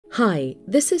Hi,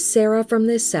 this is Sarah from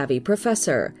The Savvy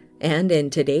Professor, and in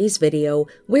today's video,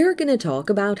 we're going to talk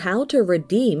about how to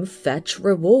redeem fetch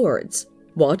rewards.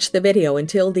 Watch the video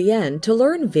until the end to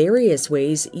learn various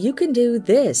ways you can do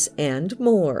this and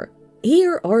more.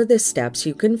 Here are the steps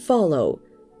you can follow.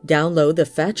 Download the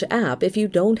Fetch app if you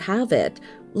don't have it.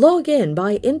 Log in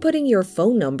by inputting your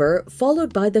phone number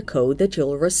followed by the code that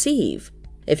you'll receive.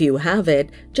 If you have it,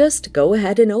 just go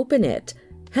ahead and open it.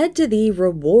 Head to the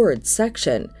Rewards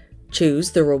section.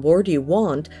 Choose the reward you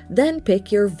want, then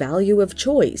pick your value of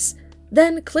choice.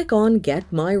 Then click on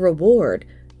Get My Reward.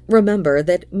 Remember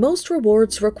that most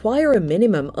rewards require a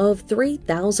minimum of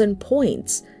 3,000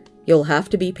 points. You'll have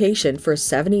to be patient for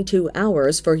 72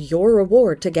 hours for your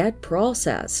reward to get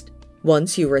processed.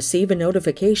 Once you receive a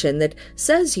notification that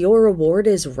says your reward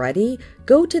is ready,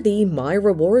 go to the My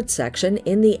Reward section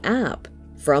in the app.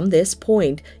 From this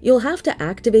point, you'll have to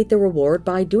activate the reward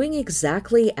by doing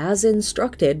exactly as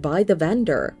instructed by the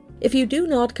vendor. If you do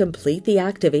not complete the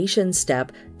activation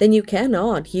step, then you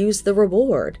cannot use the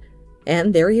reward.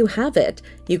 And there you have it.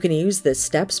 You can use the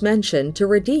steps mentioned to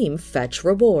redeem fetch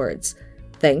rewards.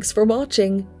 Thanks for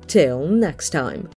watching. Till next time.